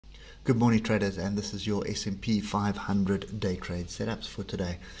Good morning, traders, and this is your S&P 500 day trade setups for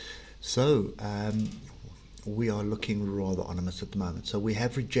today. So we are looking rather ominous at the moment. So we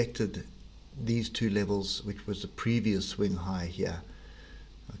have rejected these two levels, which was the previous swing high here.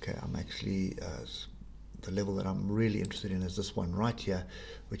 Okay, I'm actually the level that I'm really interested in is this one right here,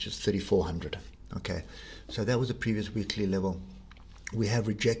 which is 3,400. Okay, so that was a previous weekly level. We have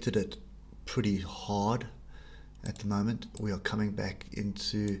rejected it pretty hard at the moment. We are coming back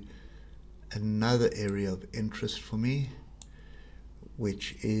into another area of interest for me,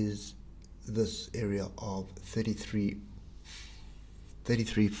 which is this area of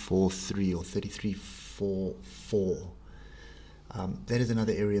 3343 or 3344. That is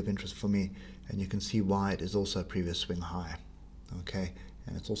another area of interest for me, and you can see why it is also a previous swing high. Okay,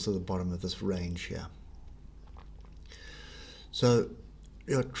 and it's also the bottom of this range here. So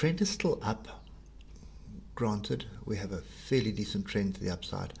your trend is still up. Granted, we have a fairly decent trend to the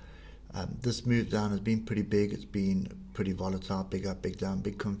upside. This move down has been pretty big. It's been pretty volatile, big up, big down,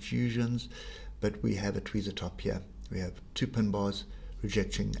 big confusions. But we have a tweezer top here. We have two pin bars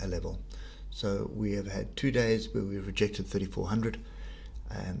rejecting a level. So we have had 2 days where we rejected 3,400,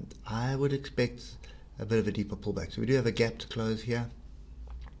 and I would expect a bit of a deeper pullback. So we do have a gap to close here,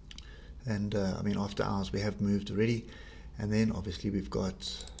 and I mean after hours we have moved already, and then obviously we've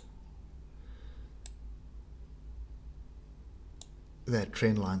got that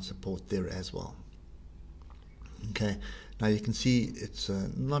trend line support there as well. Okay, now you can see it's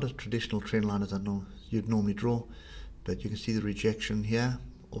not a traditional trend line as you'd normally draw, but you can see the rejection here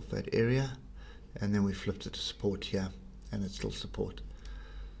off that area, and then we flipped it to support here, and it's still support.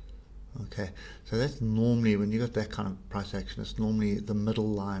 Okay, so that's normally, when you got that kind of price action, it's normally the middle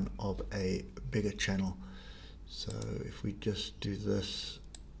line of a bigger channel. So if we just do this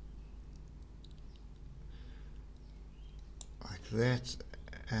like that,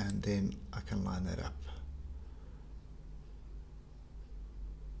 and then I can line that up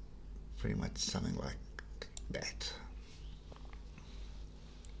pretty much something like that.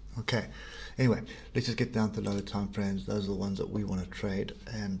 Okay, anyway, let's just get down to lower time frames. Those are the ones that we want to trade,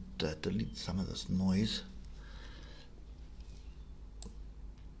 and delete some of this noise.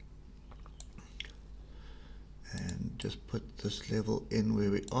 And just put this level in where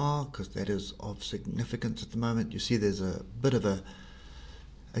we are, because that is of significance at the moment. You see there's a bit of a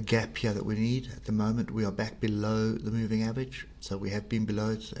gap here that we need. At the moment we are back below the moving average, so we have been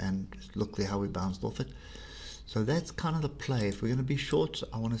below it, and look there how we bounced off it. So that's kind of the play. If we're going to be short,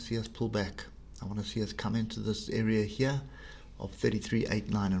 I want to see us pull back. I want to see us come into this area here of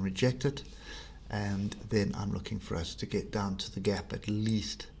 33.89 and reject it, and then I'm looking for us to get down to the gap at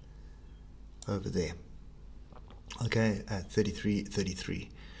least over there. Okay, at 33.33.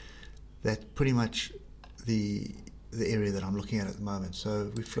 That's pretty much the area that I'm looking at the moment. So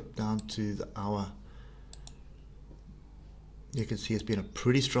we flip down to the hour. You can see it's been a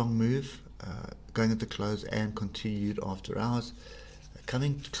pretty strong move, going at the close and continued after hours.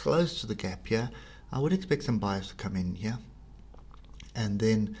 Coming close to the gap here, I would expect some buyers to come in here. And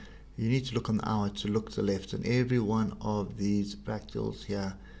then you need to look on the hour to look to the left, and every one of these fractals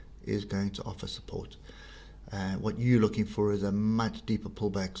here is going to offer support. What you're looking for is a much deeper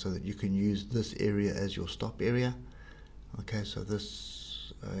pullback so that you can use this area as your stop area. Okay, so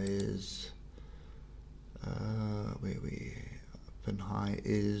this is where we open high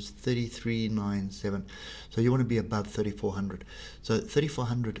is 33.97. So you want to be above 3,400. So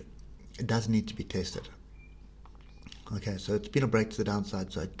 3,400 does need to be tested. Okay, so it's been a break to the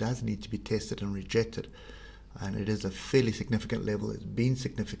downside, so it does need to be tested and rejected. And it is a fairly significant level. It's been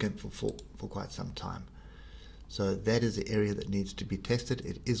significant for quite some time. So that is the area that needs to be tested.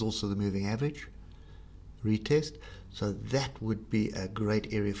 It is also the moving average retest. So that would be a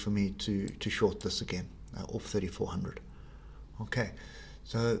great area for me to short this again, off 3,400. Okay,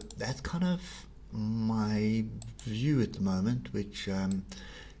 so that's kind of my view at the moment, which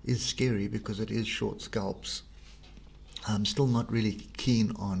is scary because it is short scalps. I'm still not really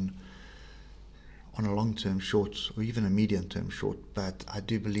keen on a long-term short or even a medium-term short, but I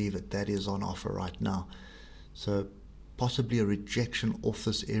do believe that is on offer right now. So possibly a rejection off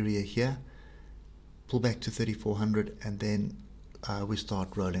this area here, pull back to 3,400, and then we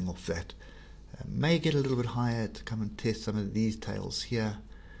start rolling off that. May get a little bit higher to come and test some of these tails here,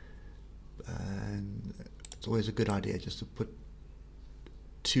 and it's always a good idea just to put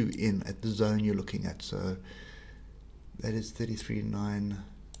 2 in at the zone you're looking at. So that is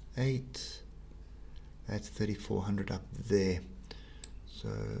 33.98. That's 3,400 up there. So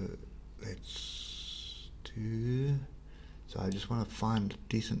let's do. So I just want to find a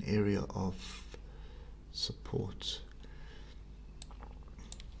decent area of support.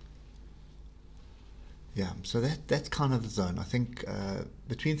 Yeah, so that's kind of the zone. I think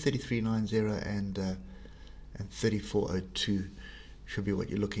between 33.90 and 34.02 should be what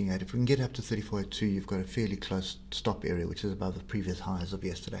you're looking at. If we can get up to 34.02, you've got a fairly close stop area, which is above the previous highs of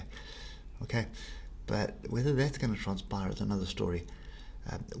yesterday. Okay, but whether that's going to transpire is another story.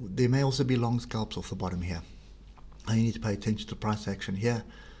 There may also be long scalps off the bottom here. I need to pay attention to price action here.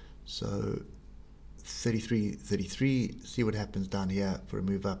 So 33, see what happens down here for a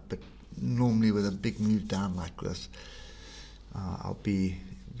move up. But normally with a big move down like this, I'll be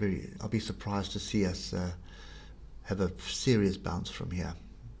surprised to see us have a serious bounce from here.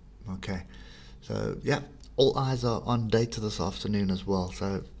 Okay, so yeah, all eyes are on data this afternoon as well.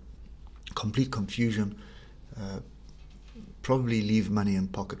 So complete confusion. Probably leave money in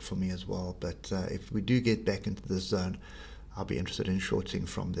pocket for me as well. But if we do get back into this zone, I'll be interested in shorting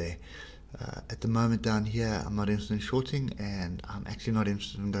from there. At the moment down here, I'm not interested in shorting, and I'm actually not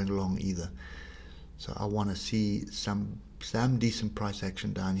interested in going long either. So I want to see some decent price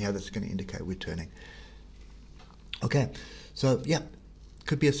action down here that's going to indicate we're turning. Okay, so yeah,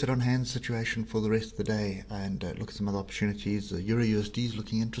 could be a sit on hands situation for the rest of the day, and look at some other opportunities. The Euro USD is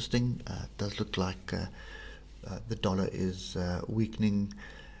looking interesting. It does look like the dollar is weakening,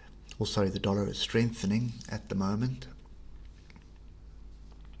 or sorry, the dollar is strengthening at the moment.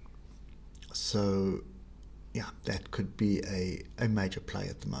 So yeah, that could be a major play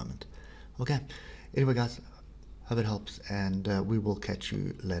at the moment. Okay, anyway guys, hope it helps, and we will catch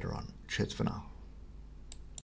you later on. Cheers for now.